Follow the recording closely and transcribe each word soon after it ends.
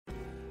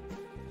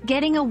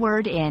Getting a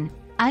word in,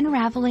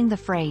 unraveling the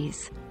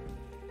phrase.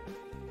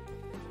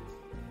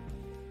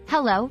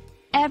 Hello,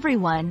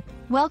 everyone.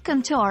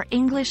 Welcome to our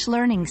English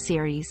learning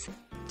series.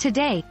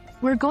 Today,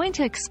 we're going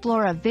to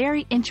explore a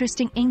very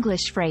interesting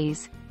English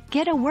phrase,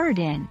 get a word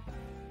in.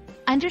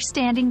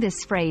 Understanding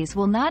this phrase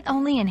will not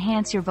only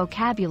enhance your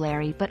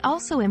vocabulary but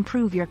also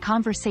improve your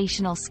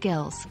conversational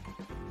skills.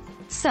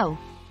 So,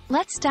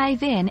 let's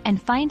dive in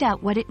and find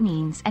out what it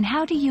means and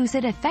how to use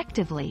it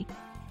effectively.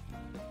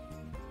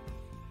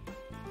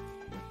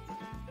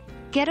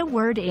 Get a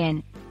word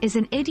in is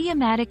an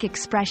idiomatic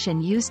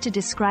expression used to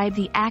describe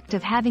the act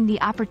of having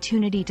the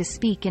opportunity to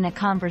speak in a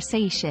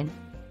conversation,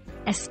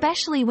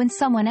 especially when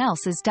someone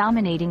else is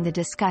dominating the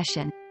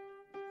discussion.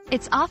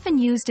 It's often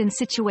used in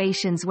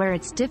situations where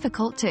it's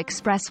difficult to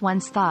express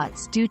one's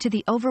thoughts due to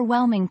the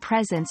overwhelming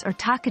presence or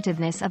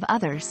talkativeness of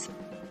others.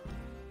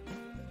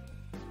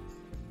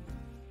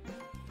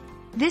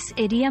 This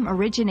idiom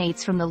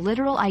originates from the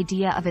literal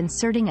idea of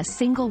inserting a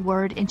single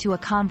word into a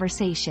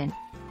conversation.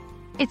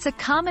 It's a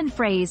common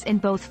phrase in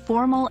both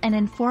formal and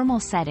informal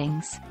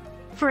settings.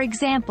 For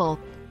example,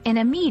 in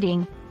a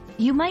meeting,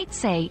 you might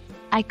say,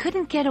 "I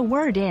couldn't get a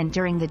word in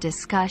during the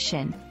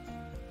discussion."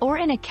 Or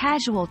in a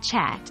casual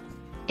chat,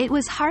 "It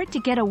was hard to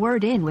get a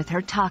word in with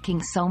her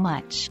talking so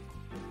much."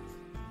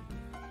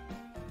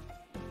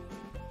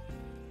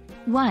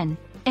 1.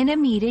 In a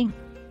meeting.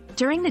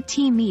 During the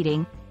team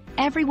meeting,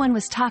 everyone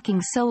was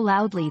talking so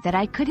loudly that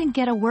I couldn't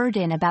get a word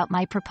in about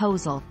my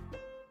proposal.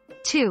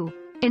 2.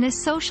 In a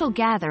social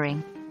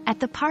gathering. At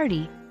the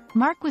party,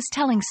 Mark was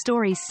telling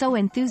stories so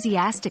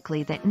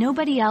enthusiastically that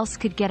nobody else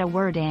could get a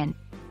word in.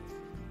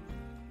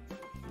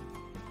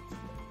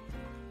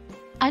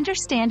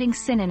 Understanding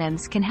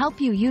synonyms can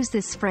help you use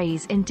this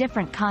phrase in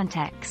different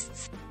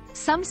contexts.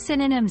 Some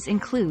synonyms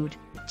include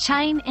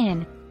chime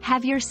in,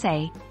 have your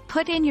say,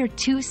 put in your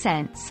 2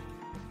 cents.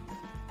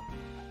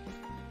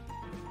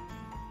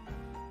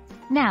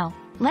 Now,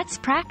 let's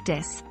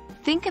practice.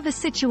 Think of a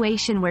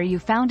situation where you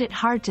found it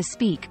hard to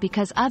speak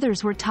because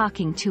others were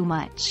talking too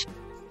much.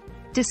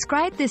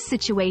 Describe this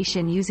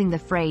situation using the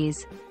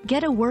phrase,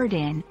 get a word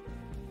in.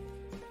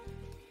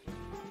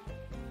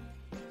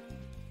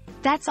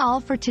 That's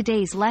all for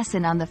today's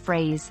lesson on the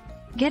phrase,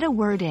 get a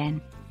word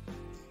in.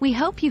 We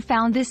hope you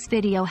found this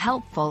video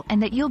helpful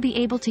and that you'll be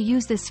able to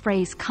use this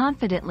phrase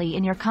confidently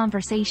in your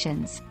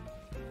conversations.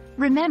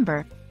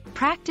 Remember,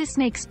 practice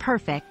makes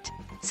perfect,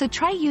 so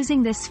try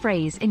using this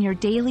phrase in your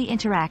daily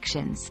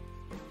interactions.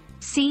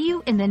 See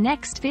you in the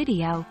next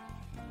video.